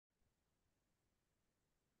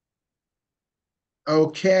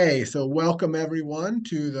Okay, so welcome everyone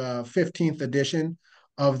to the 15th edition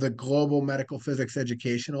of the Global Medical Physics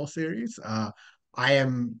Educational Series. I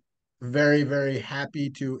am very, very happy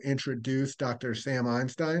to introduce Dr. Sam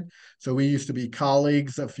Einstein. So we used to be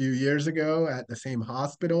colleagues a few years ago at the same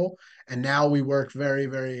hospital, and now we work very,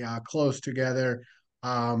 very close together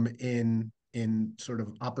in sort of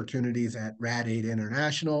opportunities at Rad 8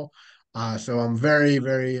 International. So I'm very,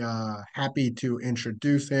 very happy to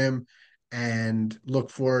introduce him and look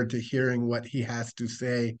forward to hearing what he has to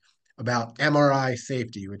say about MRI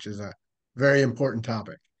safety, which is a very important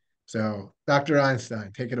topic. So, Dr.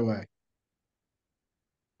 Einstein, take it away.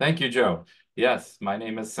 Thank you, Joe. Yes, my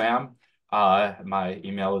name is Sam. My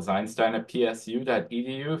email is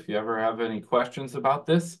einstein@psu.edu if you ever have any questions about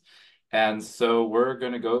this. And so we're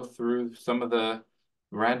going to go through some of the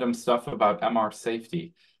random stuff about MR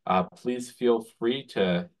safety. Please feel free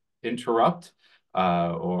to interrupt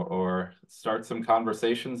or start some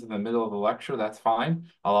conversations in the middle of the lecture. That's fine.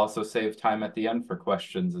 I'll also save time at the end for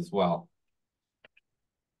questions as well.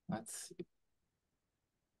 Let's see.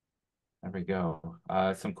 There we go.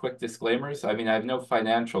 Some quick disclaimers. I mean, I have no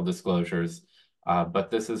financial disclosures,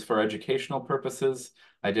 but this is for educational purposes.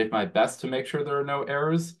 I did my best to make sure there are no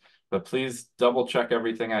errors, but please double check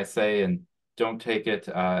everything I say and don't take it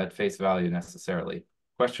at face value necessarily.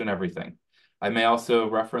 Question everything. I may also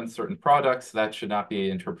reference certain products that should not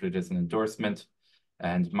be interpreted as an endorsement.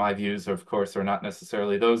 And my views, of course, are not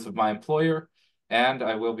necessarily those of my employer. And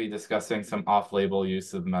I will be discussing some off-label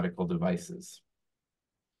use of medical devices.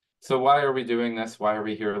 So why are we doing this? Why are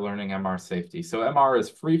we here learning MR safety? So MR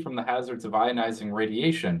is free from the hazards of ionizing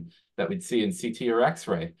radiation that we'd see in CT or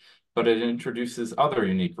X-ray, but it introduces other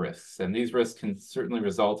unique risks. And these risks can certainly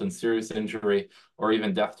result in serious injury or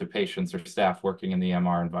even death to patients or staff working in the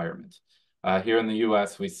MR environment. Here in the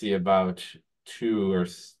US, we see about 2 or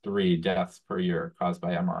 3 deaths per year caused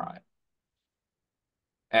by MRI.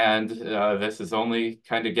 And this is only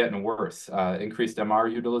kind of getting worse. Increased MR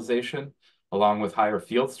utilization, along with higher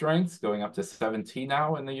field strengths, going up to 17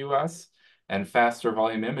 now in the US, and faster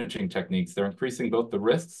volume imaging techniques. They're increasing both the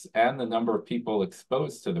risks and the number of people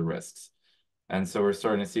exposed to the risks. And so we're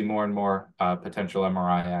starting to see more and more potential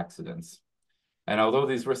MRI accidents. And although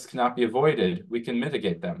these risks cannot be avoided, we can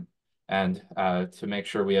mitigate them and to make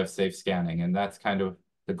sure we have safe scanning. And that's kind of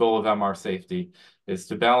the goal of MR safety, is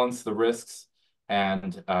to balance the risks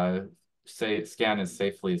and scan as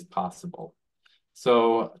safely as possible.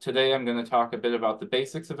 So today I'm going to talk a bit about the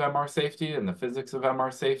basics of MR safety and the physics of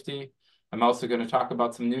MR safety. I'm also going to talk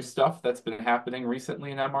about some new stuff that's been happening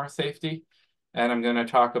recently in MR safety. And I'm going to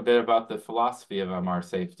talk a bit about the philosophy of MR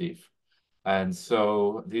safety. And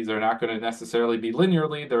so these are not going to necessarily be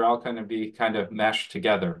linearly. They're all going to be kind of meshed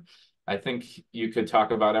together. I think you could talk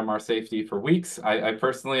about MR safety for weeks. I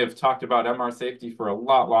personally have talked about MR safety for a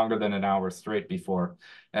lot longer than an hour straight before.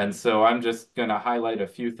 And so I'm just going to highlight a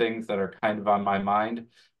few things that are kind of on my mind,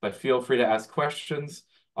 but feel free to ask questions.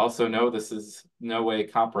 Also know this is no way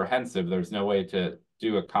comprehensive. There's no way to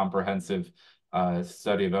do a comprehensive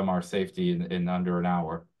study of MR safety in under an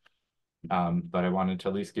hour. But I wanted to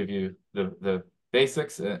at least give you the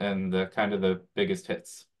basics and the kind of the biggest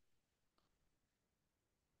hits.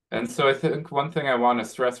 And so I think one thing I want to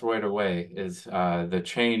stress right away is the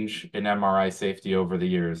change in MRI safety over the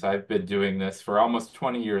years. I've been doing this for almost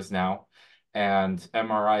 20 years now, and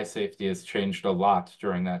MRI safety has changed a lot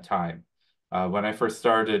during that time. When I first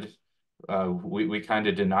started, we kind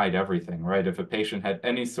of denied everything, right? If a patient had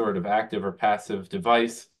any sort of active or passive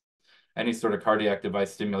device, any sort of cardiac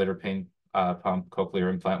device, stimulator, pain pump, cochlear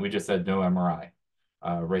implant, we just said no MRI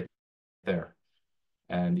right there.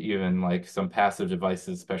 And even like some passive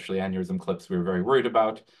devices, especially aneurysm clips, we were very worried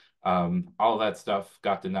about. All that stuff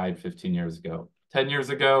got denied 15 years ago. 10 years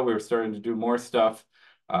ago, we were starting to do more stuff,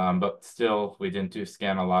 but still we didn't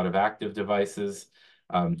scan a lot of active devices,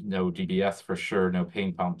 no DBS for sure, no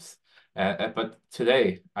pain pumps. But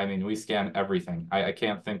today, I mean, we scan everything. I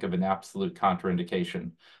can't think of an absolute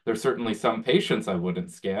contraindication. There's certainly some patients I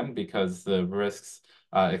wouldn't scan because the risks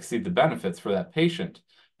exceed the benefits for that patient.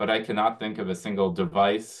 But I cannot think of a single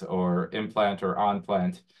device or implant or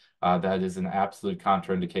on-plant that is an absolute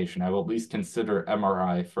contraindication. I will at least consider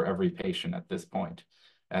MRI for every patient at this point.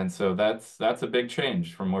 And so that's a big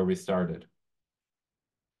change from where we started.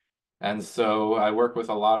 And so I work with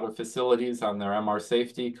a lot of facilities on their MR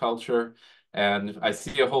safety culture, and I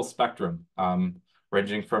see a whole spectrum,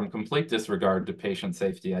 ranging from complete disregard to patient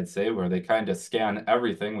safety, I'd say, where they kind of scan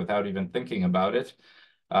everything without even thinking about it,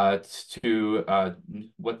 to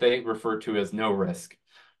what they refer to as no risk,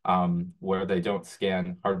 where they don't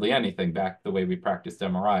scan hardly anything, back the way we practiced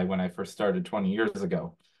MRI when I first started 20 years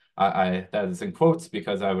ago. That is in quotes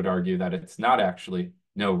because I would argue that it's not actually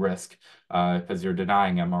no risk because you're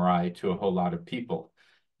denying MRI to a whole lot of people.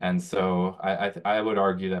 And so I would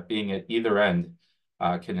argue that being at either end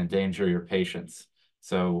can endanger your patients.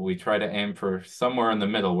 So we try to aim for somewhere in the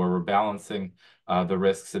middle where we're balancing the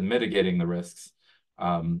risks and mitigating the risks,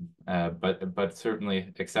 but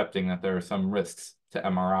certainly accepting that there are some risks to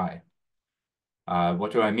MRI.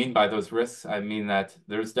 What do I mean by those risks? I mean that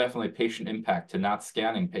there's definitely patient impact to not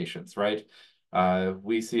scanning patients, right?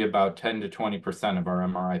 We see about 10 to 20% of our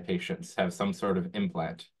MRI patients have some sort of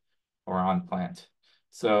implant or on plant.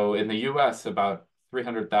 So in the US, about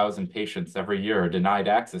 300,000 patients every year are denied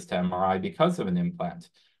access to MRI because of an implant.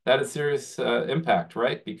 That is serious impact,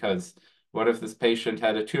 right? Because what if this patient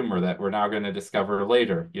had a tumor that we're now going to discover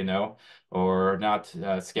later, or not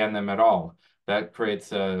scan them at all? That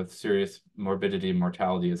creates a serious morbidity and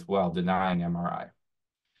mortality as well, denying MRI.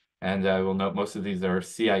 And we'll note most of these are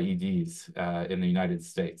CIEDs in the United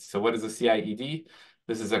States. So what is a CIED?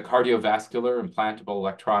 This is a cardiovascular implantable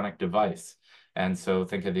electronic device. And so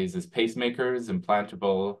think of these as pacemakers,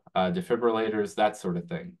 implantable defibrillators, that sort of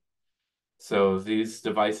thing. So these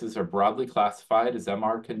devices are broadly classified as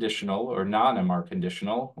MR conditional or non-MR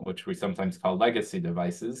conditional, which we sometimes call legacy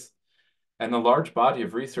devices. And the large body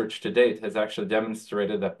of research to date has actually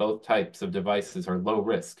demonstrated that both types of devices are low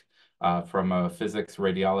risk from a physics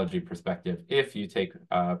radiology perspective if you take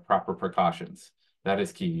proper precautions. That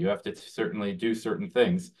is key. You have to certainly do certain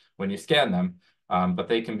things when you scan them, but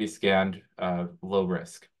they can be scanned low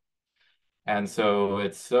risk. And so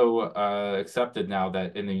it's so accepted now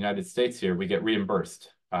that in the United States here, we get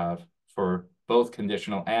reimbursed for both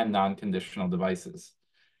conditional and non-conditional devices.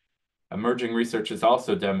 Emerging research is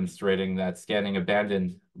also demonstrating that scanning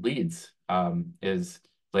abandoned leads is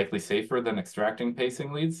likely safer than extracting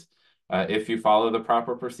pacing leads if you follow the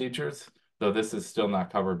proper procedures, though this is still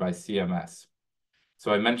not covered by CMS.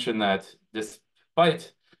 So I mentioned that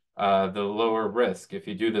despite the lower risk, if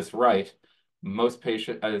you do this right, most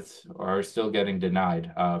patients are still getting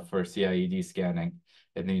denied for CIED scanning.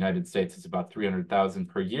 In the United States, it's about 300,000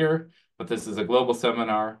 per year, but this is a global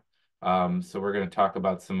seminar. So we're going to talk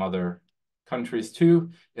about some other countries too.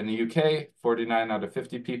 In the UK, 49 out of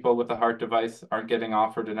 50 people with a heart device aren't getting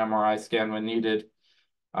offered an MRI scan when needed.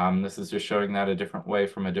 This is just showing that a different way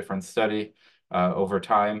from a different study. Over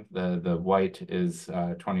time, the white is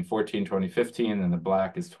 2014, 2015, and the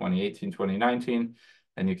black is 2018, 2019.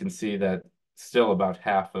 And you can see that still about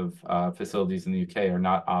half of facilities in the UK are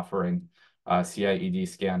not offering CIED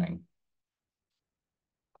scanning.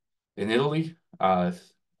 In Italy, about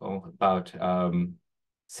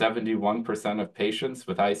 71% of patients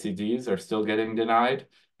with ICDs are still getting denied,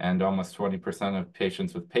 and almost 20% of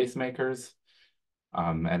patients with pacemakers.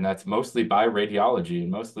 And that's mostly by radiology,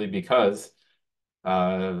 and mostly because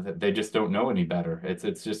they just don't know any better.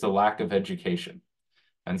 It's just a lack of education.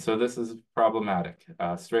 And so this is problematic.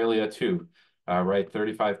 Australia too, right?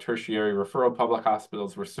 35 tertiary referral public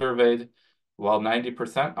hospitals were surveyed. While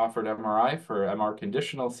 90% offered MRI for MR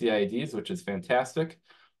conditional CIEDs, which is fantastic,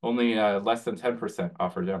 only less than 10%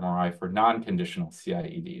 offered MRI for non-conditional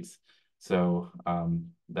CIEDs. So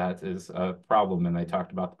that is a problem. And they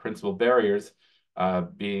talked about the principal barriers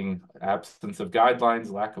being absence of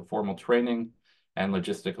guidelines, lack of formal training, and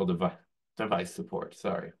logistical device support,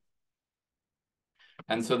 sorry.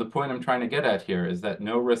 And so the point I'm trying to get at here is that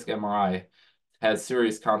no risk MRI has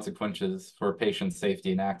serious consequences for patient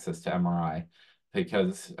safety and access to MRI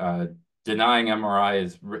because denying MRI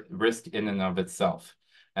is risk in and of itself.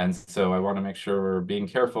 And so I want to make sure we're being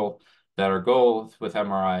careful that our goal with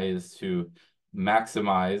MRI is to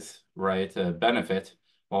maximize, right, benefit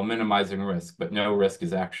while minimizing risk, but no risk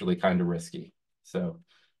is actually kind of risky. So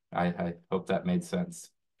I hope that made sense.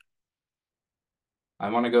 I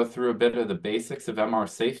want to go through a bit of the basics of MR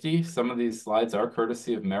safety. Some of these slides are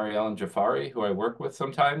courtesy of Mary Ellen Jafari, who I work with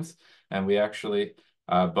sometimes, and we actually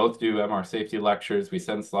both do MR safety lectures. We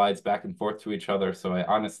send slides back and forth to each other, so I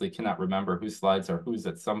honestly cannot remember whose slides are whose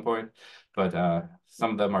at some point, but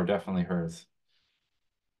some of them are definitely hers.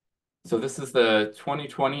 So this is the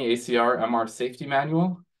 2020 ACR MR Safety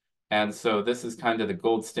Manual. And so this is kind of the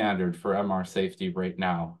gold standard for MR safety right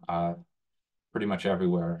now, pretty much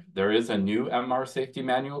everywhere. There is a new MR Safety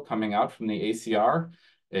Manual coming out from the ACR.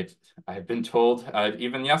 I've been told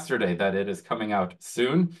even yesterday that it is coming out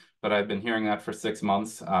soon, but I've been hearing that for 6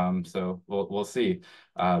 months, so we'll see.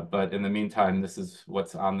 But in the meantime, this is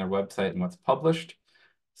what's on their website and what's published.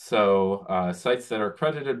 So sites that are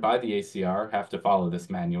accredited by the ACR have to follow this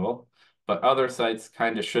manual, but other sites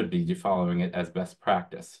kind of should be following it as best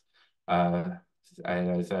practice.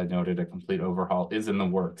 As I noted, a complete overhaul is in the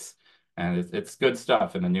works. And it's good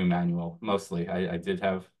stuff in the new manual, mostly. I did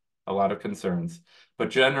have a lot of concerns, but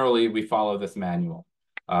generally we follow this manual.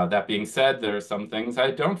 That being said, there are some things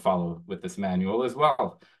I don't follow with this manual as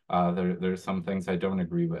well. There's some things I don't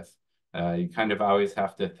agree with. You kind of always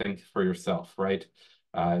have to think for yourself, right?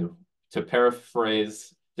 To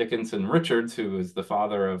paraphrase Dickinson Richards, who is the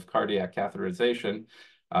father of cardiac catheterization,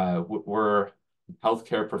 we're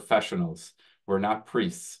healthcare professionals. We're not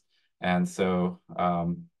priests. And so,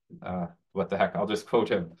 what the heck, I'll just quote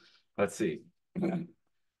him. Let's see.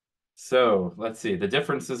 So let's see. The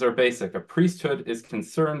differences are basic. A priesthood is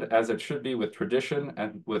concerned, as it should be, with tradition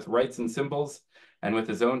and with rites and symbols, and with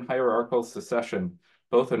his own hierarchical succession,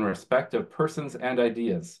 both in respect of persons and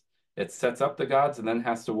ideas. It sets up the gods and then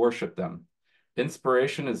has to worship them.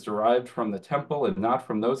 Inspiration is derived from the temple and not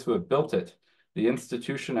from those who have built it. The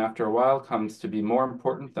institution, after a while, comes to be more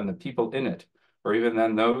important than the people in it, or even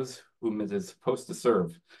than those whom it is supposed to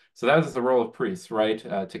serve. So that is the role of priests, right?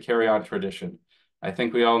 To carry on tradition. I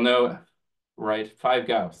think we all know, right?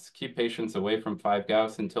 5-Gauss. Keep patients away from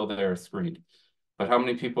 5-Gauss until they are screened. But how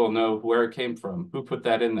many people know where it came from? Who put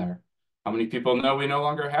that in there? How many people know we no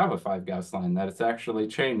longer have a 5-Gauss line, that it's actually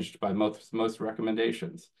changed by most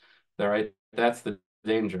recommendations? Right? That's the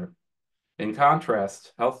danger. In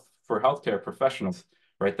contrast, for healthcare professionals,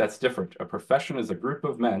 right, that's different. A profession is a group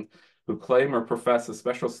of men who claim or profess a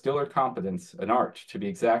special skill or competence, an art, to be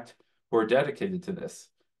exact, who are dedicated to this.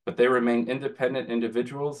 But they remain independent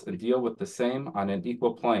individuals and deal with the same on an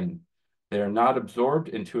equal plane. They are not absorbed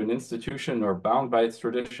into an institution nor bound by its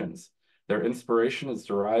traditions. Their inspiration is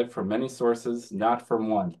derived from many sources, not from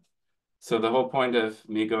one. So the whole point of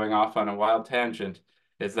me going off on a wild tangent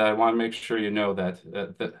is that I want to make sure you know that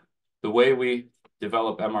the way we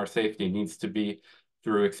develop MR safety needs to be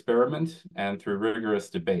through experiment and through rigorous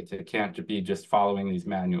debate. It can't be just following these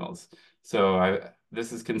manuals. So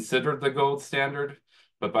this is considered the gold standard,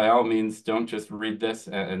 but by all means, don't just read this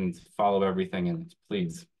and follow everything in it,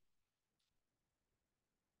 please.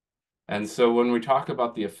 And so when we talk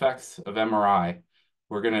about the effects of MRI,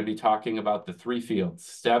 we're going to be talking about the 3 fields: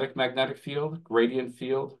 static magnetic field, gradient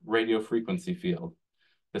field, radio frequency field.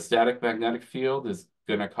 The static magnetic field is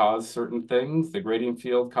going to cause certain things. The gradient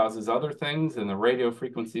field causes other things, and the radio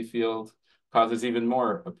frequency field causes even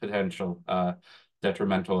more potential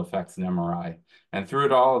detrimental effects in MRI. And through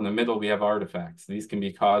it all, in the middle, we have artifacts. These can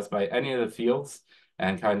be caused by any of the fields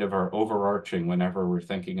and kind of are overarching whenever we're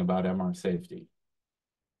thinking about MR safety.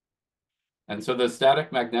 And so the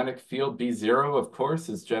static magnetic field B0, of course,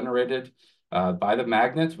 is generated by the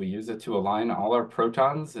magnet. We use it to align all our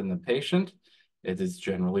protons in the patient. It is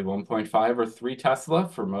generally 1.5 or 3 Tesla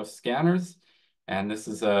for most scanners. And this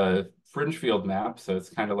is a fringe field map, so it's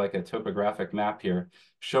kind of like a topographic map here,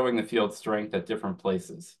 showing the field strength at different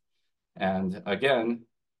places. And again,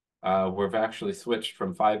 we've actually switched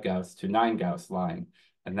from 5-Gauss to 9-Gauss line.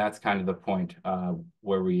 And that's kind of the point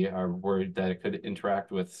where we are worried that it could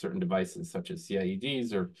interact with certain devices such as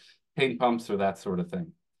CIEDs or pain pumps or that sort of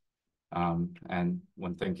thing. And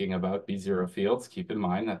when thinking about B0 fields, keep in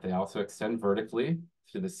mind that they also extend vertically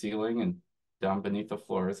to the ceiling and down beneath the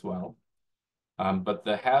floor as well. But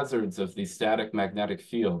the hazards of these static magnetic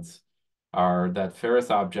fields are that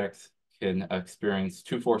ferrous objects can experience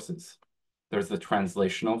 2 forces. There's the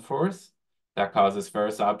translational force that causes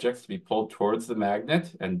ferrous objects to be pulled towards the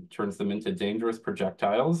magnet and turns them into dangerous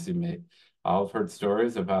projectiles. You may all have heard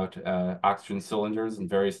stories about oxygen cylinders and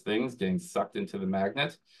various things getting sucked into the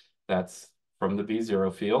magnet. That's from the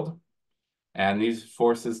B0 field. And these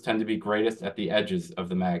forces tend to be greatest at the edges of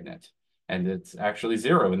the magnet. And it's actually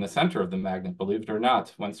 0 in the center of the magnet, believe it or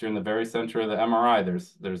not. Once you're in the very center of the MRI,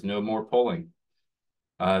 there's no more pulling.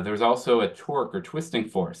 There's also a torque or twisting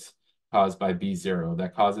force caused by B0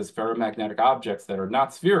 that causes ferromagnetic objects that are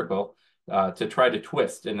not spherical to try to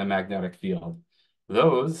twist in the magnetic field.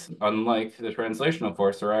 Those, unlike the translational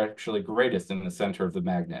force, are actually greatest in the center of the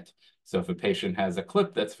magnet. So if a patient has a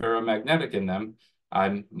clip that's ferromagnetic in them,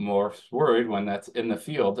 I'm more worried when that's in the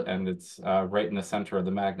field and it's right in the center of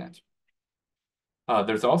the magnet.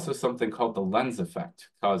 There's also something called the lens effect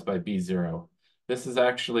caused by B0. This is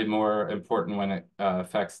actually more important when it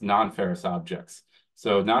affects non-ferrous objects.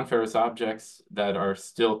 So non-ferrous objects that are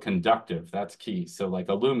still conductive, that's key. So like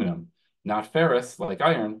aluminum, not ferrous like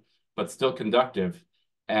iron, but still conductive.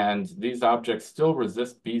 And these objects still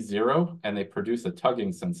resist B0 and they produce a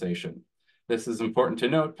tugging sensation. This is important to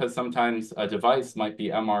note because sometimes a device might be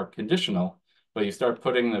MR conditional, but you start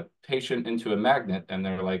putting the patient into a magnet and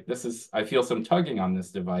they're like, I feel some tugging on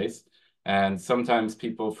this device. And sometimes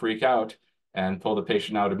people freak out and pull the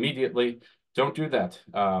patient out immediately. Don't do that.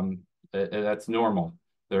 That's normal.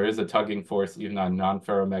 there is a tugging force even on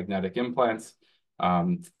non-ferromagnetic implants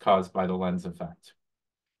caused by the lens effect.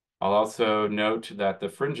 I'll also note that the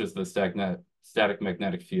fringes of the static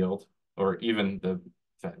magnetic field, or even the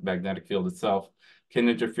magnetic field itself, can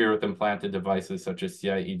interfere with implanted devices such as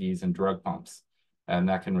CIEDs and drug pumps, and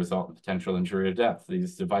that can result in potential injury or death.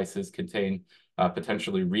 These devices contain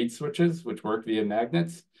potentially reed switches, which work via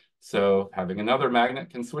magnets, so having another magnet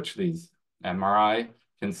can switch these. MRI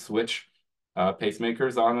can switch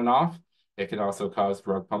pacemakers on and off. It can also cause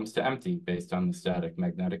drug pumps to empty based on the static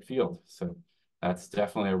magnetic field. So that's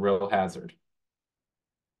definitely a real hazard.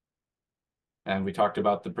 And we talked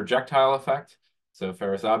about the projectile effect. So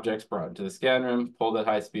ferrous objects brought into the scan room, pulled at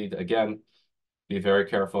high speed. Again, be very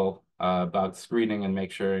careful about screening and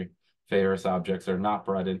make sure ferrous objects are not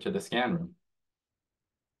brought into the scan room.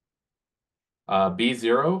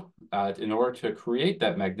 B0, in order to create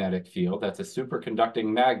that magnetic field, that's a superconducting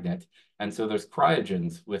magnet. And so there's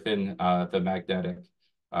cryogens within the magnetic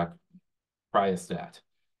cryostat.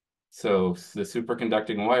 So the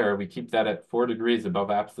superconducting wire, we keep that at 4 degrees above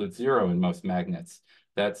absolute zero in most magnets.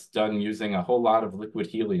 That's done using a whole lot of liquid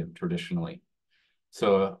helium traditionally.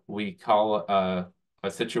 So we call a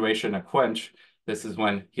situation a quench. This is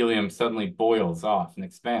when helium suddenly boils off and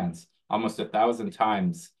expands almost 1,000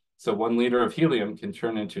 times. So 1 liter of helium can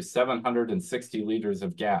turn into 760 liters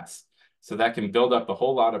of gas. So that can build up a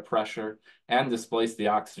whole lot of pressure and displace the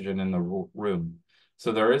oxygen in the room.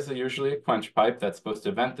 So there is usually a quench pipe that's supposed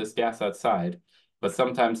to vent this gas outside, but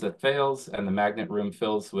sometimes that fails and the magnet room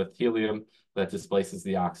fills with helium that displaces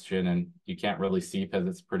the oxygen and you can't really see because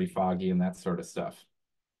it's pretty foggy and that sort of stuff.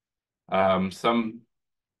 Some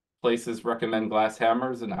places recommend glass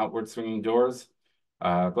hammers and outward swinging doors.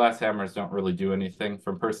 Glass hammers don't really do anything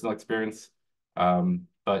from personal experience.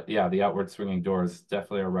 But yeah, the outward swinging doors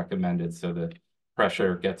definitely are recommended so that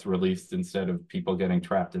pressure gets released instead of people getting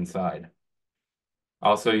trapped inside.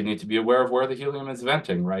 Also, you need to be aware of where the helium is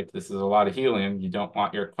venting, right? This is a lot of helium. You don't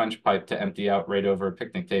want your quench pipe to empty out right over a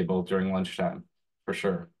picnic table during lunchtime, for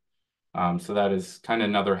sure. So that is kind of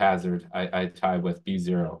another hazard I tie with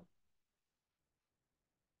B0.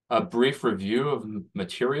 A brief review of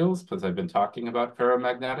materials, because I've been talking about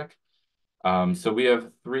ferromagnetic. So we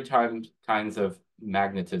have 3 kinds of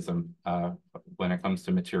magnetism when it comes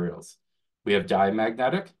to materials. We have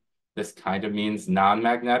diamagnetic. This kind of means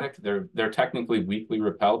non-magnetic. They're technically weakly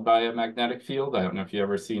repelled by a magnetic field. I don't know if you've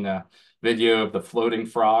ever seen a video of the floating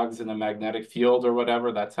frogs in a magnetic field or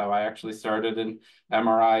whatever. That's how I actually started in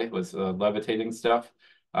MRI, was levitating stuff.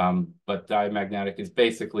 But diamagnetic is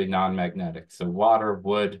basically non-magnetic. So water,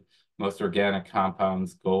 wood, most organic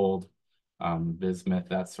compounds, gold, bismuth,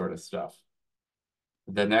 that sort of stuff.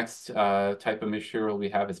 The next type of material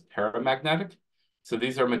we have is paramagnetic. So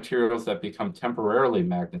these are materials that become temporarily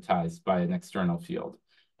magnetized by an external field,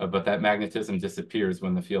 but that magnetism disappears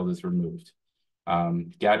when the field is removed.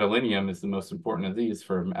 Gadolinium is the most important of these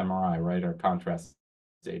for MRI, right, our contrast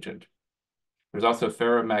agent. There's also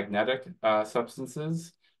ferromagnetic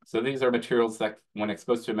substances. So these are materials that, when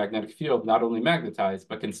exposed to a magnetic field, not only magnetize,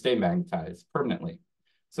 but can stay magnetized permanently.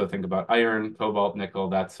 So think about iron, cobalt, nickel,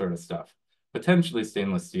 that sort of stuff. Potentially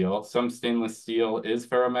stainless steel. Some stainless steel is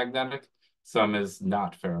ferromagnetic, some is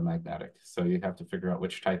not ferromagnetic. So you have to figure out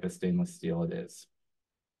which type of stainless steel it is.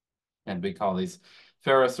 And we call these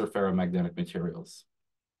ferrous or ferromagnetic materials.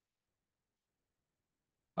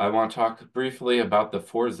 I want to talk briefly about the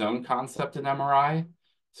 4-zone concept in MRI.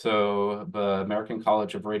 So the American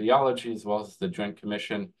College of Radiology, as well as the Joint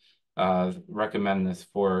Commission, recommend this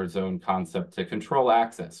 4-zone concept to control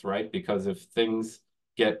access, right? Because if things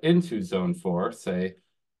get into zone 4, say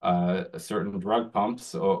certain drug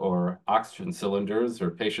pumps or oxygen cylinders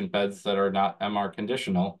or patient beds that are not MR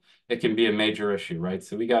conditional, it can be a major issue, right?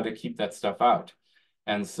 So we got to keep that stuff out.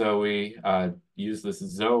 And so we use this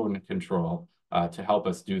zone control to help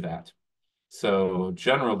us do that. So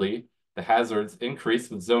generally, the hazards increase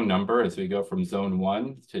with zone number as we go from zone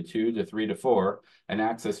 1 to 2 to 3 to 4, and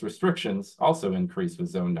access restrictions also increase with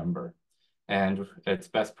zone number. And it's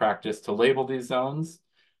best practice to label these zones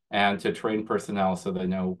and to train personnel so they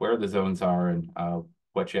know where the zones are and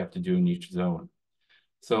what you have to do in each zone.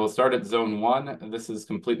 So we'll start at zone 1. This is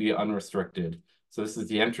completely unrestricted. So this is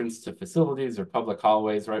the entrance to facilities or public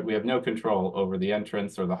hallways, right? We have no control over the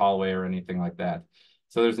entrance or the hallway or anything like that.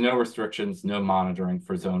 So there's no restrictions, no monitoring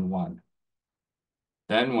for zone 1.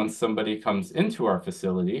 Then once somebody comes into our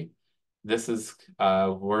facility, this is,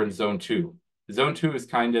 we're in zone 2. Zone 2 is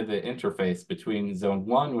kind of the interface between zone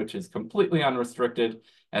 1, which is completely unrestricted,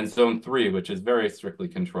 and zone 3, which is very strictly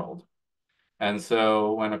controlled. And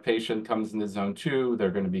so when a patient comes into zone 2,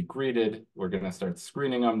 they're going to be greeted. We're going to start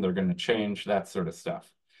screening them. They're going to change, that sort of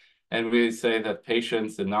stuff. And we say that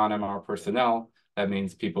patients and non-MR personnel, that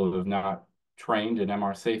means people who have not trained in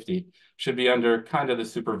MR safety, should be under kind of the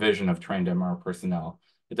supervision of trained MR personnel.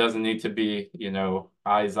 It doesn't need to be,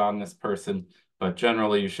 eyes on this person, but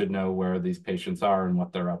generally you should know where these patients are and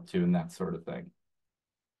what they're up to and that sort of thing.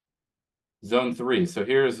 Zone 3. So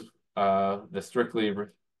here's the strictly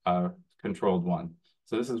controlled one.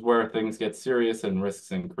 So this is where things get serious and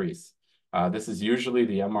risks increase. This is usually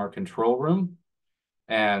the MR control room,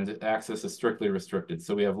 and access is strictly restricted.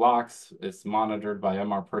 So we have locks. It's monitored by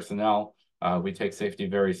MR personnel. We take safety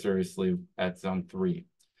very seriously at Zone 3.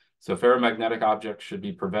 So ferromagnetic objects should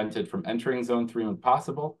be prevented from entering Zone 3 when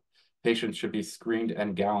possible. Patients should be screened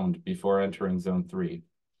and gowned before entering Zone 3.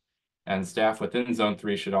 And staff within Zone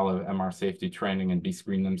 3 should all have MR safety training and be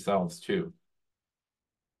screened themselves too.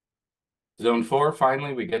 Zone 4,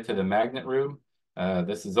 finally, we get to the magnet room.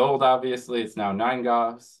 This is old, obviously. It's now 9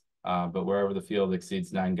 Gauss, but wherever the field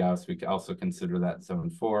exceeds 9 Gauss, we can also consider that Zone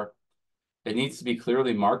 4. It needs to be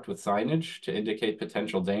clearly marked with signage to indicate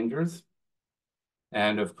potential dangers.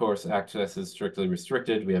 And of course, access is strictly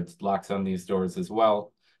restricted. We have locks on these doors as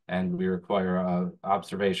well, and we require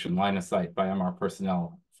observation, line of sight by MR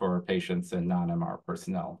personnel for patients and non-MR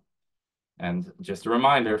personnel. And just a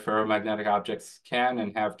reminder, ferromagnetic objects can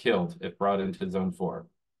and have killed if brought into Zone 4.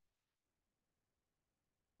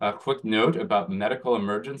 A quick note about medical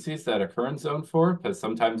emergencies that occur in Zone 4, because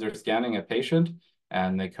sometimes they're scanning a patient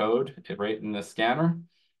and they code it right in the scanner.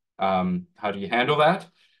 How do you handle that?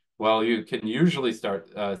 Well, you can usually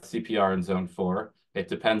start CPR in Zone 4. It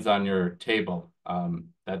depends on your table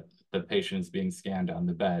that the patient is being scanned on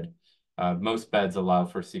the bed. Most beds allow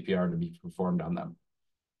for CPR to be performed on them.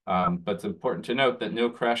 But it's important to note that no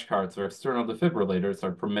crash carts or external defibrillators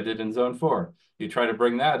are permitted in Zone 4. You try to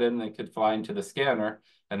bring that in, they could fly into the scanner,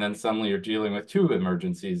 and then suddenly you're dealing with 2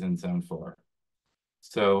 emergencies in Zone 4.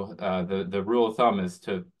 So the rule of thumb is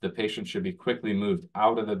the patient should be quickly moved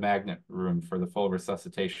out of the magnet room for the full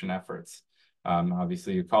resuscitation efforts.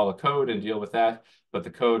 Obviously, you call a code and deal with that, but the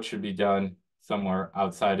code should be done somewhere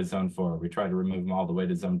outside of Zone 4. We try to remove them all the way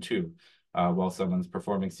to Zone 2 while someone's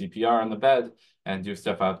performing CPR on the bed and do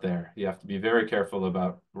stuff out there. You have to be very careful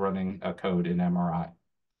about running a code in MRI.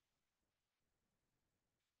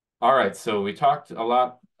 All right, so we talked a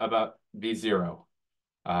lot about B0.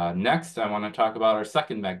 Next, I want to talk about our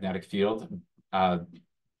second magnetic field.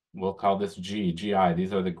 We'll call this GI.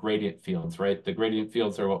 These are the gradient fields, right? The gradient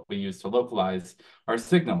fields are what we use to localize our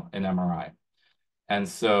signal in MRI. And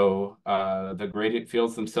so the gradient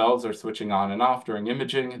fields themselves are switching on and off during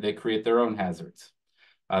imaging. They create their own hazards.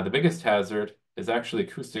 The biggest hazard is actually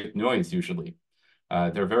acoustic noise usually.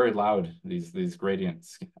 They're very loud, these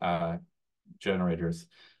gradients generators.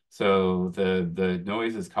 So the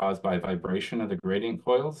noise is caused by vibration of the gradient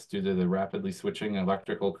coils due to the rapidly switching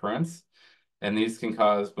electrical currents. And these can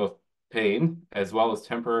cause both pain as well as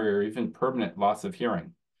temporary or even permanent loss of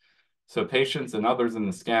hearing. So patients and others in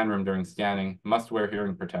the scan room during scanning must wear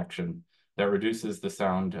hearing protection that reduces the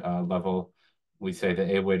sound level. We say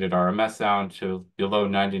the A-weighted RMS sound to below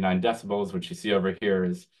 99 decibels, which you see over here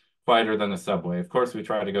is quieter than the subway. Of course, we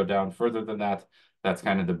try to go down further than that. That's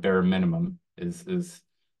kind of the bare minimum is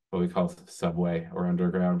what we call subway or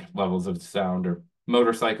underground levels of sound, or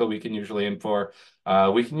motorcycle we can usually aim for.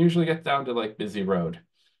 We can usually get down to like busy road.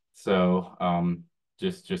 So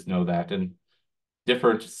just know that. And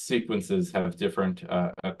different sequences have different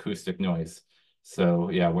acoustic noise. So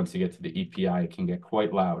yeah, once you get to the EPI, it can get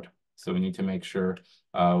quite loud. So we need to make sure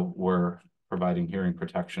we're providing hearing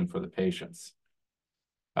protection for the patients.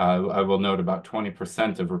 I will note about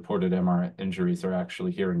 20% of reported MR injuries are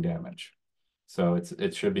actually hearing damage. So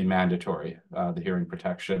it should be mandatory, the hearing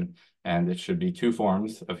protection, and it should be 2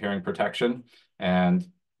 forms of hearing protection, and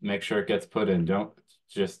make sure it gets put in. Don't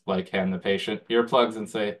just like hand the patient earplugs and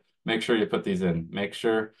say, make sure you put these in. Make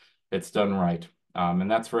sure it's done right. And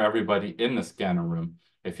that's for everybody in the scanner room.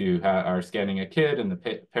 If you are scanning a kid and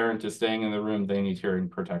the parent is staying in the room, they need hearing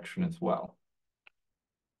protection as well.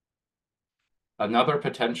 Another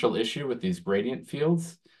potential issue with these gradient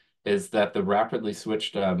fields is that the rapidly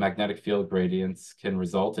switched magnetic field gradients can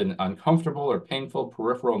result in uncomfortable or painful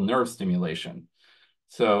peripheral nerve stimulation.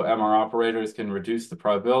 So MR operators can reduce the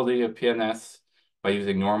probability of PNS by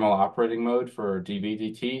using normal operating mode for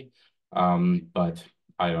DBDT, but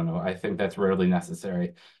I don't know. I think that's rarely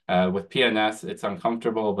necessary. With PNS, it's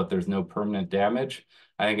uncomfortable, but there's no permanent damage.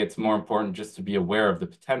 I think it's more important just to be aware of the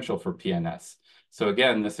potential for PNS. So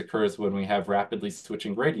again, this occurs when we have rapidly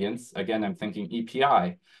switching gradients. Again, I'm thinking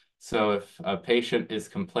EPI. So if a patient is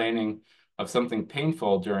complaining of something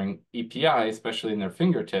painful during EPI, especially in their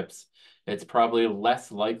fingertips, it's probably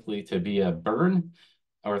less likely to be a burn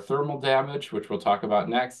or thermal damage, which we'll talk about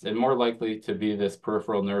next, and more likely to be this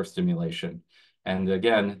peripheral nerve stimulation. And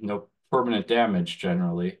again, no permanent damage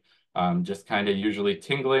generally, just kind of usually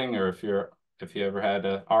tingling, or if you ever had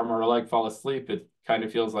an arm or a leg fall asleep, it kind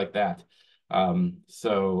of feels like that.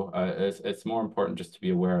 It's more important just to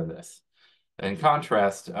be aware of this. In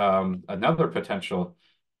contrast, another potential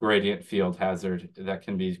gradient field hazard that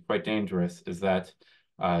can be quite dangerous is that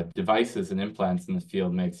devices and implants in the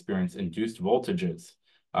field may experience induced voltages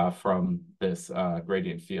from this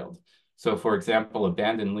gradient field. So for example,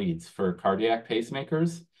 abandoned leads for cardiac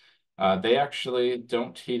pacemakers, they actually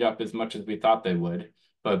don't heat up as much as we thought they would.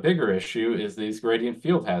 But a bigger issue is these gradient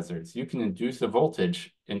field hazards. You can induce a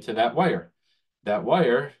voltage into that wire. That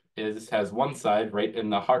wire has one side right in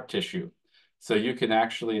the heart tissue. So you can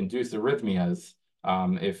actually induce arrhythmias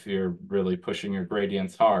if you're really pushing your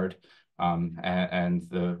gradients hard. And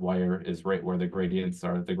the wire is right where the gradients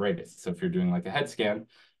are the greatest. So if you're doing like a head scan,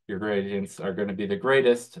 your gradients are going to be the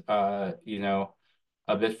greatest, a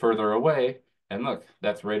bit further away. And look,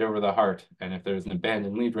 that's right over the heart. And if there's an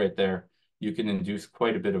abandoned lead right there, you can induce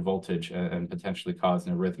quite a bit of voltage and potentially cause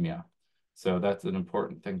an arrhythmia. So that's an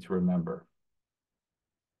important thing to remember.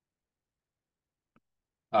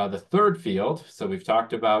 The third field, so we've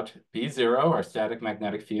talked about B0, our static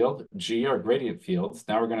magnetic field, G, our gradient fields.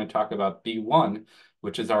 Now we're going to talk about B1,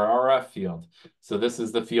 which is our RF field. So this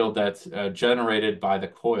is the field that's generated by the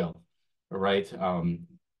coil, right?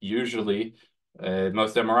 Usually,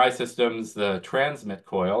 most MRI systems, the transmit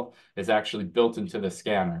coil is actually built into the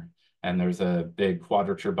scanner. And there's a big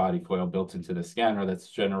quadrature body coil built into the scanner that's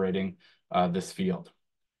generating this field.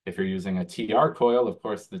 If you're using a TR coil, of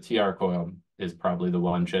course, the TR coil is probably the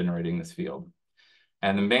one generating this field.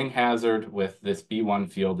 And the main hazard with this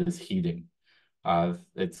B1 field is heating.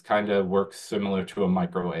 It's kind of works similar to a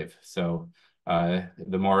microwave. So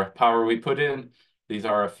the more power we put in, these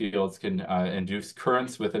RF fields can induce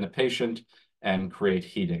currents within a patient and create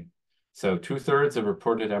heating. So 2/3 of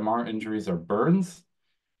reported MR injuries are burns.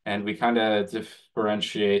 And we kind of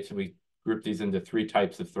differentiate, we group these into 3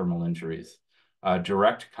 types of thermal injuries.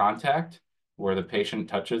 Direct contact, where the patient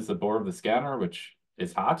touches the bore of the scanner, which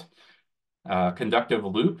is hot. Conductive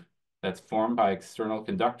loop, that's formed by external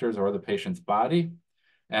conductors or the patient's body.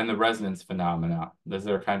 And the resonance phenomena. Those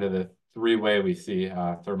are kind of the 3-way we see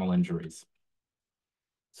thermal injuries.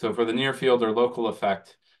 So for the near field or local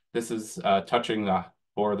effect, this is touching the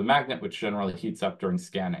bore of the magnet, which generally heats up during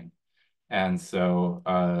scanning. And so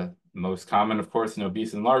most common, of course, in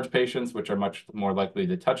obese and large patients, which are much more likely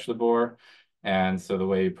to touch the bore. And so the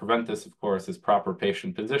way you prevent this, of course, is proper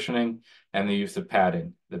patient positioning and the use of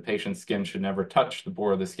padding. The patient's skin should never touch the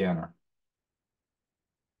bore of the scanner.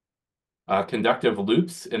 Conductive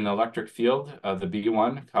loops in the electric field of the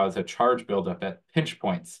B1 cause a charge buildup at pinch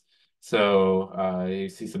points. So you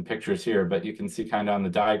see some pictures here, but you can see kind of on the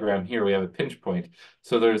diagram here, we have a pinch point.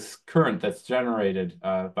 So there's current that's generated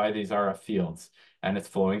by these RF fields, and it's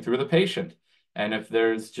flowing through the patient. And if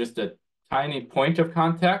there's just a tiny point of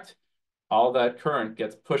contact, all that current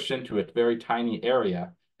gets pushed into a very tiny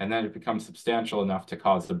area, and then it becomes substantial enough to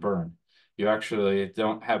cause a burn. You actually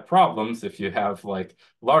don't have problems if you have like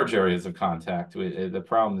large areas of contact. The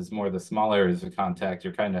problem is more the small areas of contact.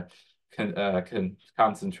 You're kind of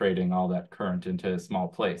concentrating all that current into a small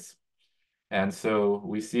place. And so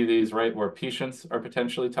we see these right where patients are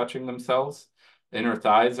potentially touching themselves. Inner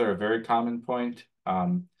thighs are a very common point.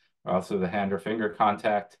 Also the hand or finger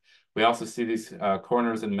contact. We also see these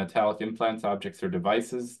corners in metallic implants, objects, or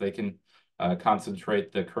devices. They can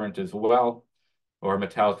concentrate the current as well, or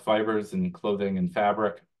metallic fibers in clothing and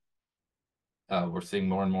fabric. We're seeing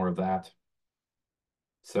more and more of that.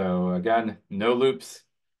 So again, no loops,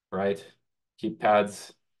 right? Keep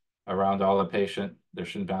pads around all the patient. There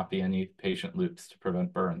should not be any patient loops to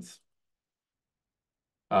prevent burns.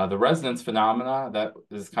 The resonance phenomena, that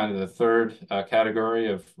is kind of the third category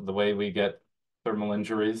of the way we get thermal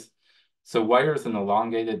injuries. So wires and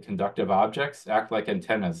elongated conductive objects act like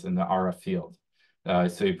antennas in the RF field.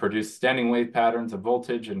 So you produce standing wave patterns of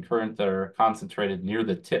voltage and current that are concentrated near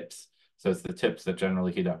the tips. So it's the tips that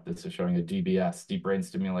generally heat up. This is showing a DBS, deep brain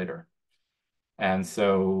stimulator. And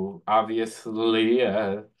so obviously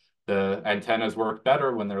the antennas work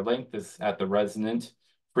better when their length is at the resonant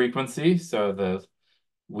frequency. So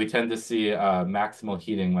we tend to see maximal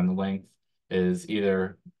heating when the length is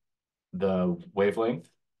either the wavelength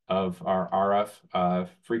of our RF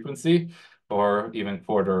frequency, or even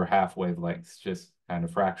quarter or half wavelengths, just kind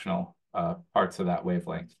of fractional parts of that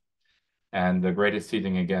wavelength. And the greatest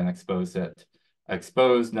heating, again,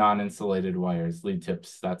 exposed non-insulated wires, lead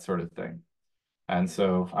tips, that sort of thing. And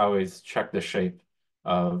so I always check the shape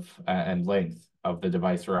of and length of the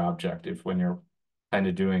device or object if when you're kind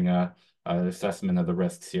of doing a assessment of the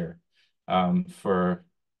risks here. For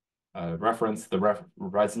reference, the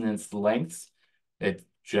resonance lengths, it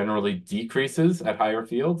generally decreases at higher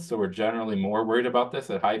fields. So we're generally more worried about this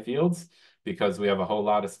at high fields because we have a whole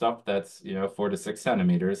lot of stuff that's, 4 to 6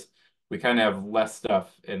 centimeters. We kind of have less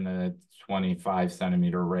stuff in the 25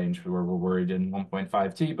 centimeter range where we're worried in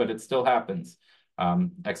 1.5T, but it still happens.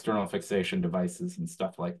 External fixation devices and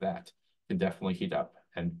stuff like that can definitely heat up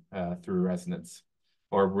and through resonance,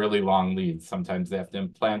 or really long leads. Sometimes they have to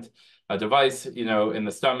implant a device, in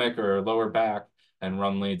the stomach or lower back and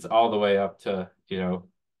run leads all the way up to,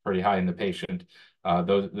 pretty high in the patient.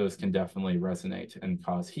 Those can definitely resonate and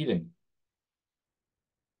cause heating.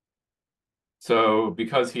 So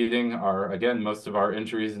because heating are, again, most of our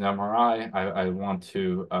injuries in MRI, I want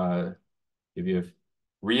to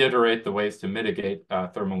reiterate the ways to mitigate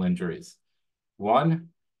thermal injuries. 1,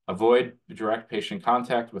 avoid direct patient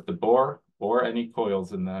contact with the bore or any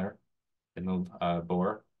coils in there in the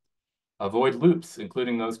bore. Avoid loops,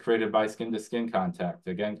 including those created by skin-to-skin contact.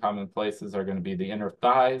 Again, common places are going to be the inner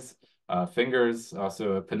thighs, fingers,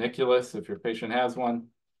 also a panniculus if your patient has one.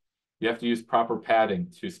 You have to use proper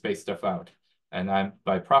padding to space stuff out. And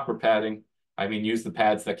by proper padding, I mean use the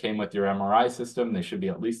pads that came with your MRI system. They should be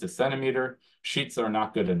at least 1 centimeter. Sheets are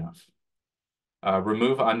not good enough.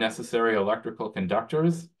 Remove unnecessary electrical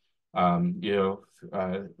conductors.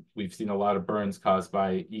 We've seen a lot of burns caused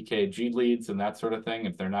by EKG leads and that sort of thing.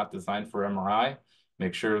 If they're not designed for MRI,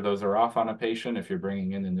 make sure those are off on a patient if you're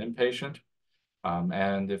bringing in an inpatient.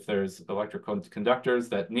 And if there's electrical conductors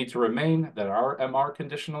that need to remain that are MR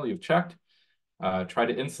conditional, you've checked, try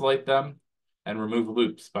to insulate them and remove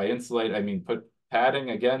loops. By insulate, I mean put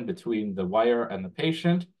padding again between the wire and the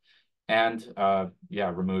patient, and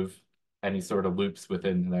remove any sort of loops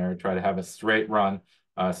within there. Try to have a straight run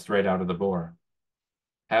straight out of the bore.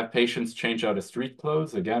 Have patients change out of street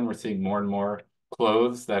clothes. Again, we're seeing more and more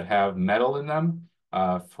clothes that have metal in them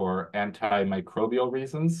for antimicrobial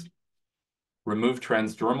reasons. Remove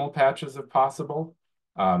transdermal patches if possible.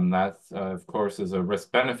 That, of course, is a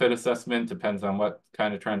risk-benefit assessment. Depends on what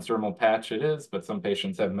kind of transdermal patch it is, but some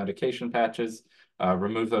patients have medication patches.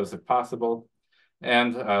 Remove those if possible.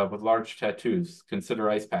 And with large tattoos, consider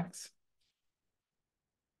ice packs.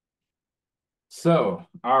 So,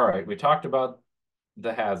 all right, we talked about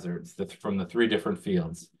the hazards from the 3 different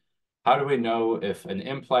fields. How do we know if an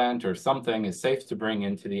implant or something is safe to bring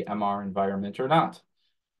into the MR environment or not?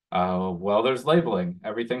 Well, there's labeling.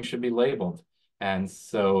 Everything should be labeled. And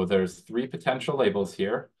so there's 3 potential labels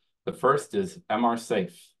here. The first is MR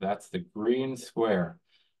safe. That's the green square.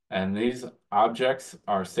 And these objects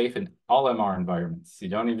are safe in all MR environments. You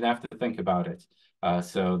don't even have to think about it.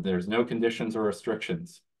 So there's no conditions or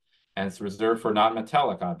restrictions. And it's reserved for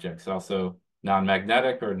non-metallic objects, also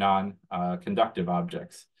non-magnetic or non-conductive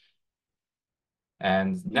objects.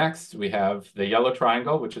 And next, we have the yellow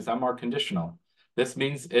triangle, which is MR conditional. This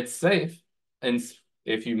means it's safe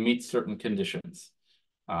if you meet certain conditions.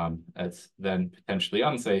 It's then potentially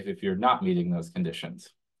unsafe if you're not meeting those conditions.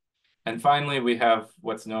 And finally, we have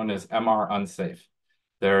what's known as MR unsafe.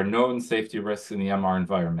 There are known safety risks in the MR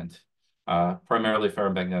environment, primarily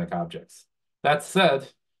ferromagnetic objects. That said,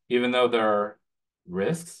 even though there are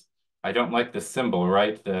risks, I don't like the symbol,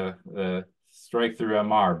 right? The strike through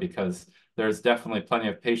MR, because there's definitely plenty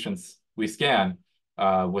of patients we scan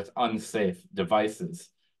with unsafe devices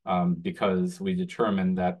because we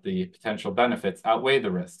determine that the potential benefits outweigh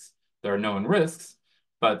the risks. There are known risks,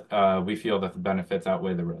 but we feel that the benefits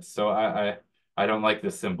outweigh the risks. So I don't like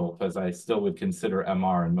this symbol because I still would consider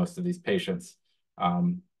MR in most of these patients.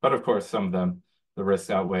 But of course, some of them, the risks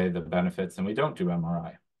outweigh the benefits, and we don't do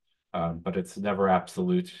MRI. But it's never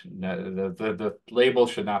absolute. The label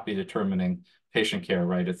should not be determining patient care,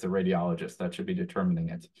 right? It's the radiologist that should be determining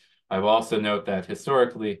it. I will also note that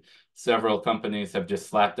historically, several companies have just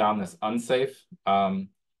slapped down this unsafe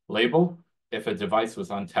label if a device was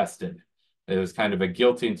untested. It was kind of a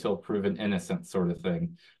guilty until proven innocent sort of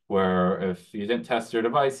thing, where if you didn't test your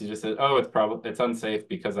device, you just said, oh, it's unsafe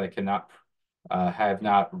because I cannot have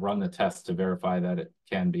not run the test to verify that it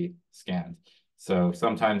can be scanned. So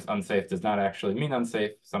sometimes unsafe does not actually mean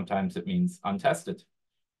unsafe. Sometimes it means untested,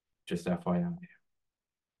 just FYI.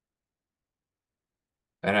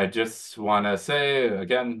 And I just want to say,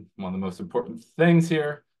 again, one of the most important things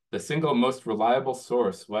here, the single most reliable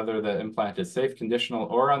source, whether the implant is safe, conditional,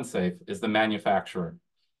 or unsafe, is the manufacturer,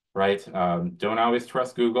 right? Don't always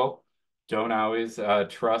trust Google. Don't always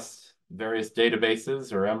trust various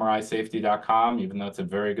databases or MRIsafety.com, even though it's a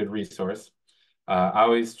very good resource.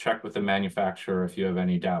 Always check with the manufacturer if you have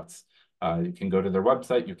any doubts. You can go to their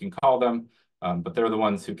website, you can call them. but they're the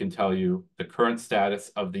ones who can tell you the current status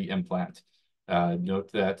of the implant.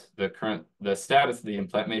 Note that the status of the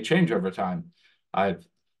implant may change over time. I've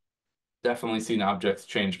definitely seen objects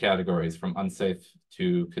change categories from unsafe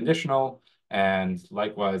to conditional, and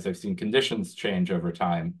likewise, I've seen conditions change over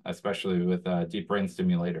time, especially with deep brain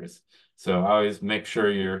stimulators. So I always make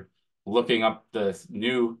sure you're looking up the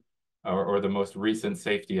new or the most recent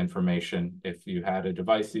safety information. If you had a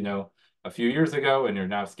device, a few years ago and you're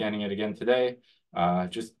now scanning it again today,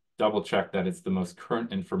 just double check that it's the most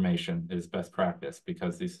current information is best practice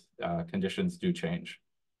because these conditions do change.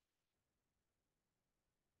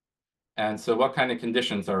 And so what kind of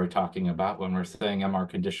conditions are we talking about when we're saying MR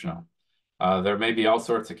conditional? There may be all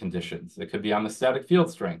sorts of conditions. It could be on the static field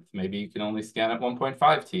strength. Maybe you can only scan at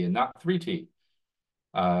 1.5 T and not 3 T.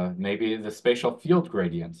 Maybe the spatial field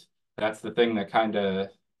gradient. That's the thing that kind of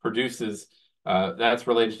produces, that's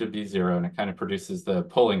related to B0 and it kind of produces the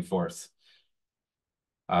pulling force.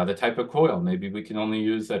 The type of coil, maybe we can only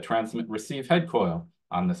use a transmit receive head coil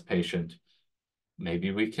on this patient.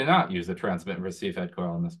 Maybe we cannot use a transmit and receive head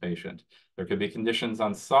coil on this patient. There could be conditions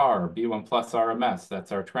on SAR, B1 plus RMS.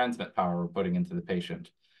 That's our transmit power we're putting into the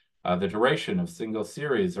patient. The duration of single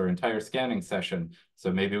series or entire scanning session.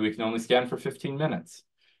 So maybe we can only scan for 15 minutes.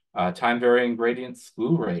 Time varying gradient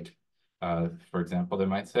slew rate. For example, they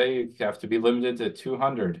might say you have to be limited to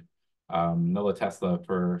 200 millitesla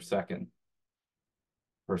per second,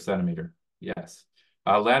 per centimeter. Yes.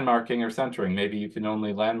 Landmarking or centering. Maybe you can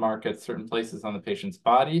only landmark at certain places on the patient's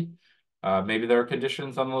body. Maybe there are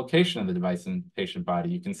conditions on the location of the device in patient body.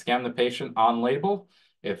 You can scan the patient on label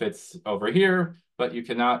if it's over here, but you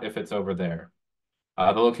cannot if it's over there.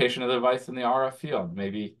 The location of the device in the RF field.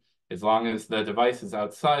 Maybe as long as the device is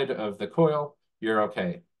outside of the coil, you're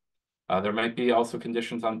okay. There might be also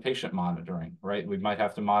conditions on patient monitoring, right? We might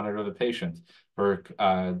have to monitor the patient. For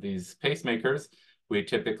these pacemakers, we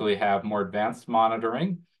typically have more advanced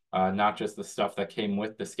monitoring, not just the stuff that came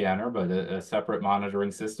with the scanner, but a separate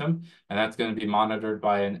monitoring system. And that's going to be monitored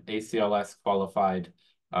by an ACLS qualified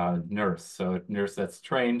nurse. So a nurse that's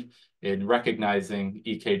trained in recognizing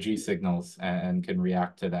EKG signals and can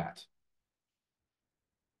react to that.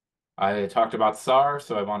 I talked about SAR,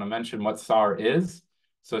 so I want to mention what SAR is.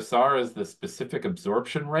 So SAR is the specific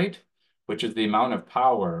absorption rate, which is the amount of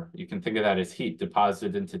power, you can think of that as heat,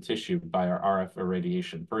 deposited into tissue by our RF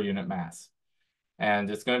irradiation per unit mass.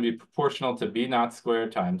 And it's going to be proportional to B naught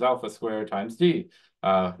squared times alpha squared times D.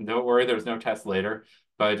 Don't worry, there's no test later,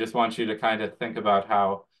 but I just want you to kind of think about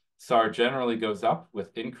how SAR generally goes up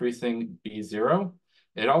with increasing B0.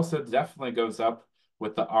 It also definitely goes up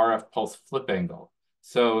with the RF pulse flip angle.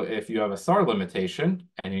 So if you have a SAR limitation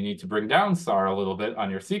and you need to bring down SAR a little bit on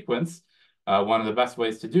your sequence, one of the best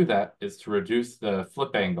ways to do that is to reduce the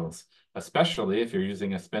flip angles, especially if you're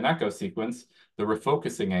using a spin echo sequence, the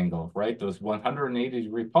refocusing angle, right? Those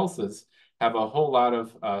 180-degree pulses have a whole lot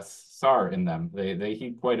of SAR in them. They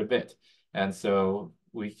heat quite a bit. And so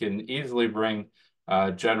we can easily bring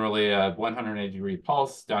generally a 180-degree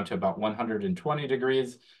pulse down to about 120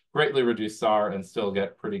 degrees, greatly reduce SAR, and still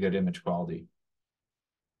get pretty good image quality.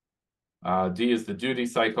 D is the duty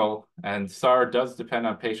cycle, and SAR does depend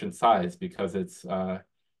on patient size because it's RF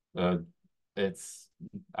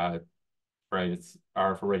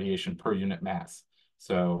radiation per unit mass.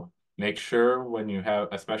 So make sure when you have,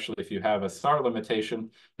 especially if you have a SAR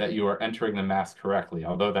limitation, that you are entering the mass correctly,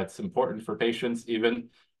 although that's important for patients even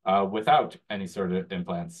without any sort of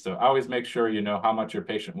implants. So always make sure you know how much your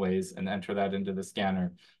patient weighs and enter that into the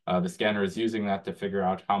scanner. The scanner is using that to figure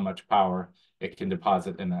out how much power it can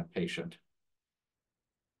deposit in that patient.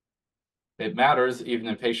 It matters even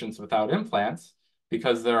in patients without implants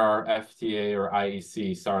because there are FTA or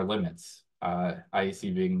IEC SAR limits,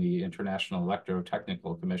 IEC being the International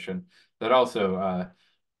Electrotechnical Commission that also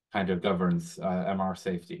kind of governs MR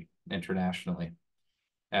safety internationally.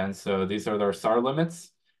 And so these are their SAR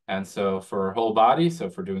limits. And so for whole body,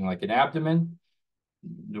 so for doing like an abdomen,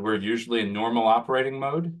 we're usually in normal operating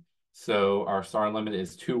mode. So our SAR limit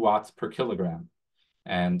is 2 watts per kilogram.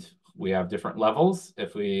 And we have different levels.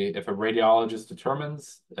 If a radiologist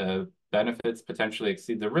determines benefits potentially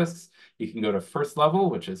exceed the risks, you can go to first level,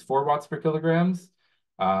 which is 4 watts per kilograms.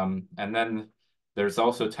 And then there's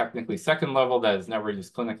also technically second level that is never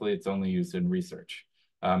used clinically. It's only used in research.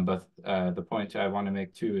 But the point I want to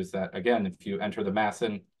make too is that, again, if you enter the mass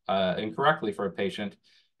in incorrectly for a patient,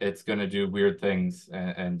 it's going to do weird things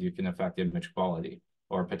and you can affect image quality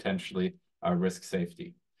or potentially risk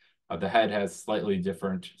safety. The head has slightly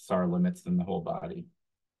different SAR limits than the whole body.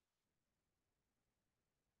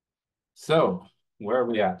 So where are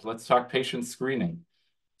we at? Let's talk patient screening.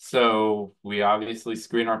 So we obviously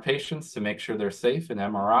screen our patients to make sure they're safe in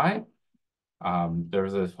MRI.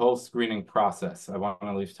 There's a whole screening process. I want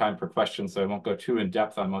to leave time for questions, so I won't go too in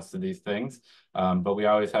depth on most of these things. But we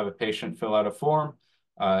always have a patient fill out a form,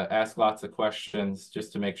 ask lots of questions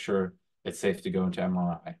just to make sure it's safe to go into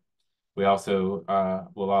MRI. We also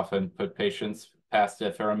will often put patients past a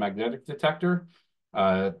ferromagnetic detector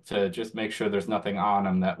to just make sure there's nothing on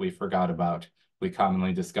them that we forgot about. We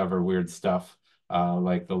commonly discover weird stuff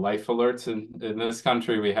like the life alerts. In this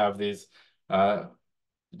country, we have these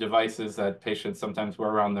devices that patients sometimes wear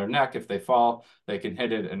around their neck. If they fall, they can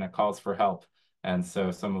hit it and it calls for help. And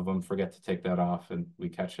so some of them forget to take that off, and we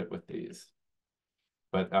catch it with these.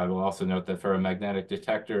 But I will also note that ferromagnetic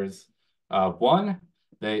detectors,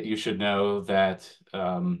 you should know that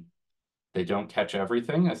they don't catch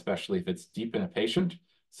everything, especially if it's deep in a patient.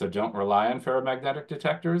 So don't rely on ferromagnetic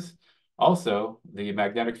detectors. Also, the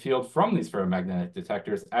magnetic field from these ferromagnetic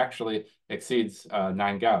detectors actually exceeds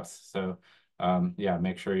 9 Gauss. So yeah,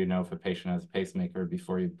 make sure you know if a patient has a pacemaker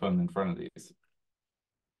before you put them in front of these.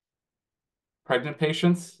 Pregnant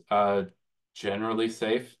patients, generally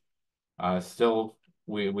safe. Still,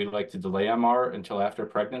 we like to delay MR until after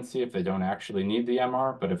pregnancy if they don't actually need the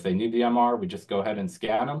MR. But if they need the MR, we just go ahead and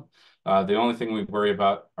scan them. The only thing we worry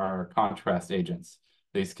about are contrast agents.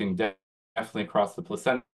 These can definitely cross the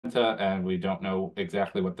placenta, and we don't know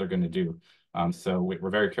exactly what they're going to do. So we're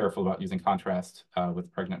very careful about using contrast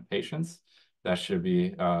with pregnant patients. There should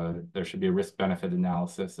be a risk-benefit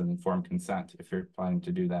analysis and informed consent if you're planning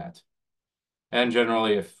to do that. And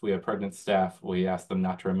generally, if we have pregnant staff, we ask them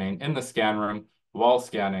not to remain in the scan room while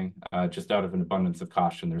scanning, just out of an abundance of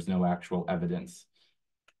caution. There's no actual evidence.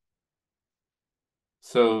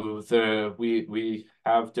 So we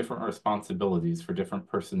have different responsibilities for different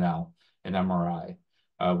personnel in MRI.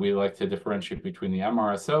 We like to differentiate between the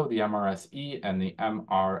MRSO, the MRSE, and the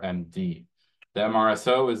MRMD. The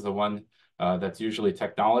MRSO is the one that's usually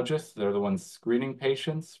technologists. They're the ones screening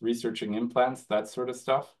patients, researching implants, that sort of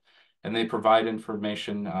stuff. And they provide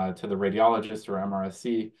information to the radiologist or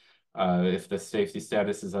MRSE if the safety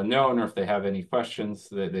status is unknown or if they have any questions,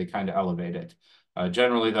 they kind of elevate it.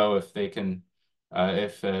 Generally, though,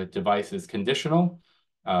 if a device is conditional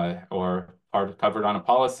or covered on a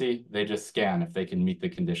policy, they just scan if they can meet the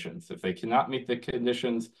conditions. If they cannot meet the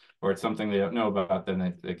conditions or it's something they don't know about, then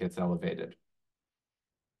it gets elevated.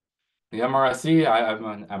 The MRSE, I'm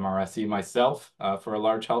an MRSE myself for a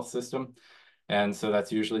large health system. And so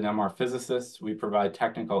that's usually an MR physicist. We provide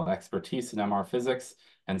technical expertise in MR physics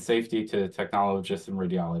and safety to technologists and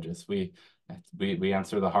radiologists. We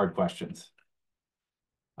answer the hard questions.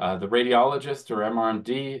 The radiologist or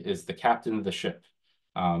MRMD is the captain of the ship.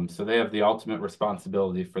 So they have the ultimate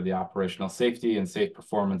responsibility for the operational safety and safe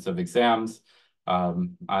performance of exams.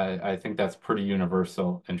 I think that's pretty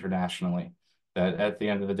universal internationally, that at the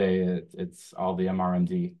end of the day, it's all the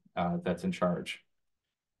MRMD that's in charge.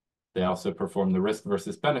 They also perform the risk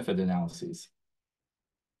versus benefit analyses.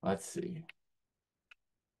 Let's see.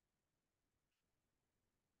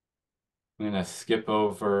 I'm going to skip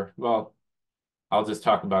over, well, I'll just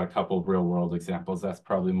talk about a couple of real world examples. That's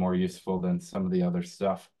probably more useful than some of the other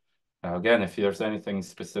stuff. Again, if there's anything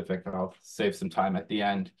specific, I'll save some time at the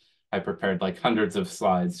end. I prepared like hundreds of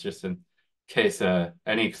slides just in case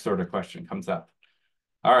any sort of question comes up.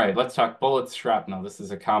 All right, let's talk bullets, shrapnel. This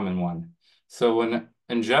is a common one. So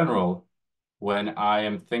in general, when I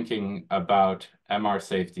am thinking about MR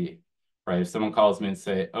safety, right? If someone calls me and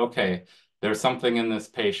say, okay, there's something in this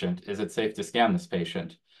patient. Is it safe to scan this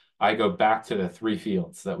patient? I go back to the 3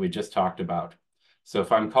 fields that we just talked about. So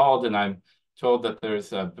if I'm called and I'm told that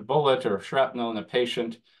there's a bullet or shrapnel in a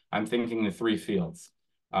patient, I'm thinking the 3 fields.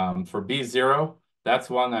 For B0, that's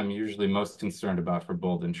one I'm usually most concerned about for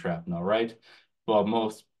bullet and shrapnel, right? Well,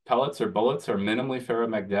 most pellets or bullets are minimally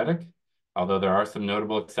ferromagnetic, although there are some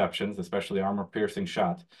notable exceptions, especially armor-piercing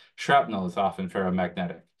shot. Shrapnel is often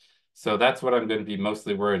ferromagnetic. So that's what I'm going to be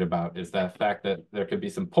mostly worried about, is that fact that there could be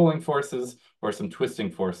some pulling forces or some twisting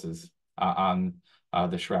forces on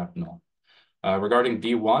the shrapnel. Regarding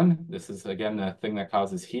D1, this is, again, the thing that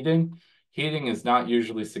causes heating. Heating is not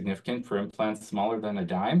usually significant for implants smaller than a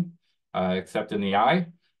dime, except in the eye.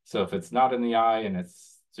 So if it's not in the eye and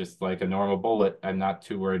it's just like a normal bullet, I'm not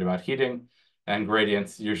too worried about heating. And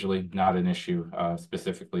gradients, usually not an issue,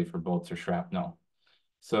 specifically for bullets or shrapnel.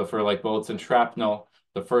 So for like bullets and shrapnel,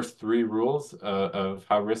 the first 3 rules of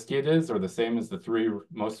how risky it is are the same as the 3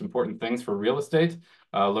 most important things for real estate: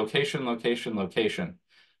 location, location, location.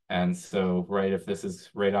 And so, right, if this is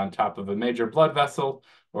right on top of a major blood vessel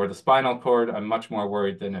or the spinal cord, I'm much more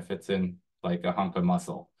worried than if it's in like a hunk of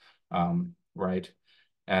muscle, right?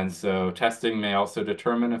 And so testing may also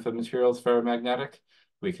determine if a material is ferromagnetic.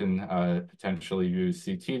 We can potentially use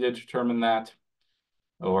CT to determine that.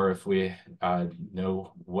 Or if we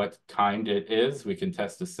know what kind it is, we can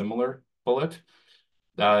test a similar bullet.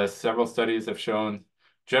 Several studies have shown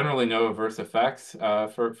generally no adverse effects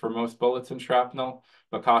for most bullets and shrapnel,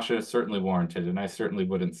 but caution is certainly warranted, and I certainly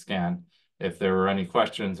wouldn't scan if there were any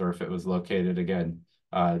questions or if it was located, again,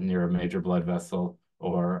 near a major blood vessel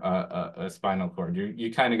or a spinal cord.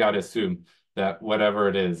 You kind of got to assume that whatever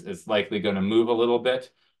it is likely going to move a little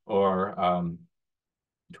bit or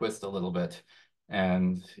twist a little bit.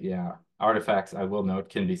 And yeah, artifacts, I will note,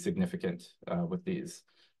 can be significant with these.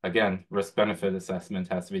 Again, risk-benefit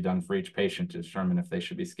assessment has to be done for each patient to determine if they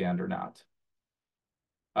should be scanned or not.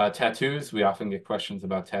 Tattoos, we often get questions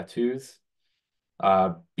about tattoos.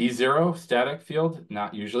 B0, static field,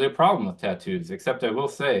 not usually a problem with tattoos, except I will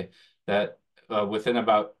say that within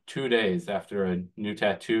about 2 days after a new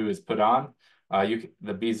tattoo is put on, the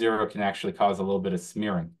B0 can actually cause a little bit of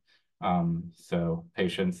smearing. So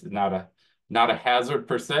patients, not a hazard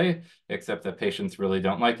per se, except that patients really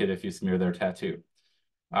don't like it if you smear their tattoo.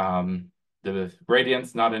 The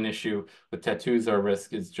gradient's not an issue. With tattoos, our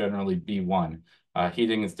risk is generally B1.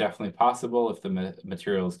 Heating is definitely possible if the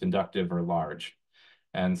material is conductive or large.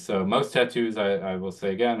 And so most tattoos, I will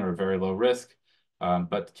say again, are very low risk,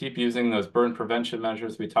 but keep using those burn prevention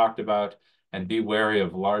measures we talked about and be wary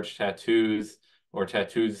of large tattoos or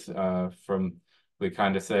tattoos from, we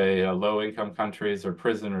kind of say, low-income countries or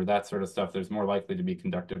prison or that sort of stuff. There's more likely to be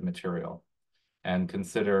conductive material. And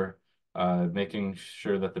consider making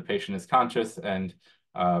sure that the patient is conscious and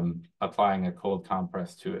applying a cold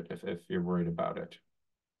compress to it if you're worried about it.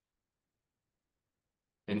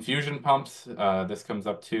 Infusion pumps, this comes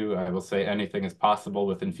up too. I will say anything is possible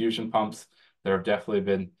with infusion pumps. There have definitely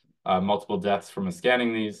been multiple deaths from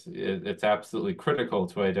scanning these. It's absolutely critical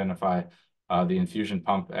to identify the infusion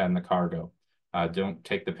pump and the cargo. Don't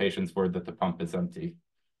take the patient's word that the pump is empty.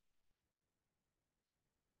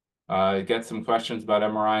 Get some questions about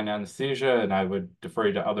MRI and anesthesia, and I would defer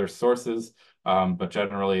you to other sources. But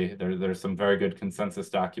generally, there's some very good consensus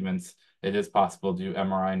documents. It is possible to do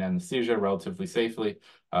MRI and anesthesia relatively safely.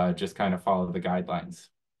 Just kind of follow the guidelines.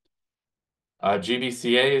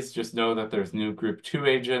 GBCAs, just know that there's new group 2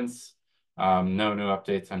 agents. No new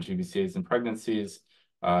updates on GBCAs in pregnancies.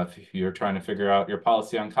 If you're trying to figure out your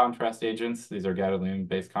policy on contrast agents, these are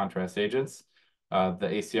gadolinium-based contrast agents. The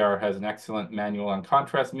ACR has an excellent manual on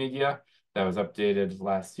contrast media that was updated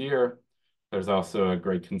last year. There's also a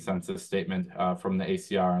great consensus statement from the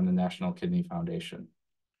ACR and the National Kidney Foundation.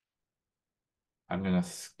 I'm going to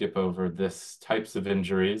skip over this types of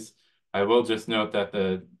injuries. I will just note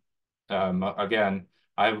that again,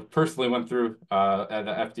 I personally went through the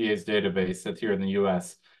FDA's database here in the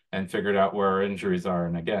US and figured out where our injuries are.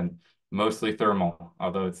 And again, mostly thermal,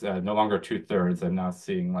 although it's no longer 2/3. I'm now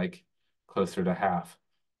seeing like closer to half.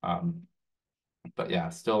 But yeah,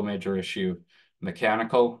 still a major issue.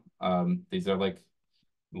 Mechanical, these are like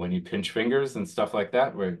when you pinch fingers and stuff like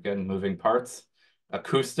that, we're again moving parts.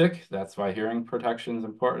 Acoustic, that's why hearing protection is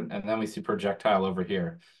important. And then we see projectile over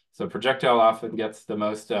here. So projectile often gets the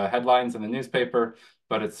most headlines in the newspaper,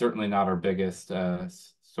 but it's certainly not our biggest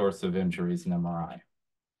source of injuries in MRI.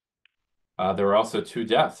 There were also 2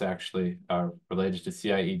 deaths actually related to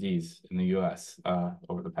CIEDs in the US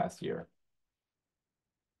over the past year.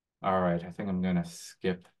 All right, I think I'm gonna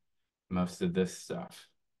skip most of this stuff.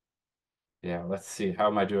 Yeah, let's see. How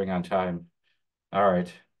am I doing on time? All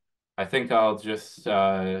right. I think I'll just,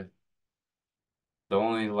 the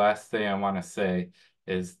only last thing I want to say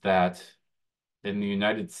is that in the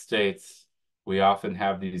United States, we often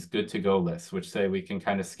have these good to go lists, which say we can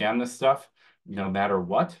kind of scan this stuff no matter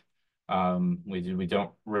what. We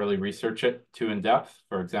don't really research it too in depth.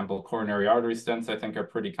 For example, coronary artery stents, I think, are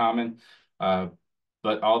pretty common.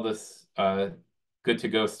 But all this good to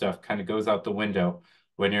go stuff kind of goes out the window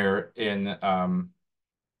when you're in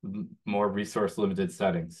more resource limited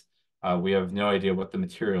settings. We have no idea what the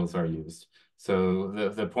materials are used. So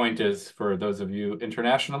the point is, for those of you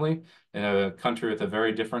internationally, in a country with a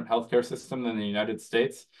very different healthcare system than the United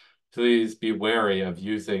States, please be wary of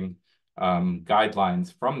using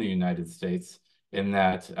guidelines from the United States, in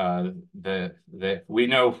that we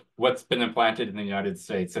know what's been implanted in the United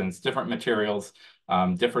States, and it's different materials,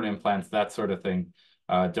 different implants, that sort of thing.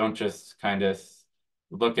 Don't just kind of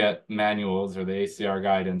look at manuals or the ACR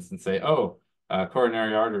guidance and say, oh,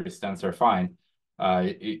 coronary artery stents are fine.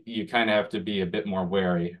 You kind of have to be a bit more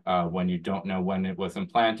wary when you don't know when it was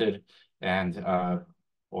implanted and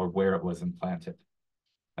or where it was implanted.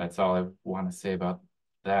 That's all I want to say about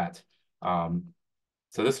that.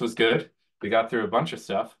 So this was good. we got through a bunch of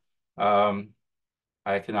stuff. Um,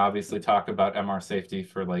 I can obviously talk about MR safety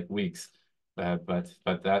for like weeks, but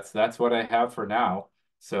that's what I have for now.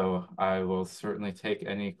 So I will certainly take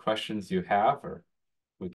any questions you have or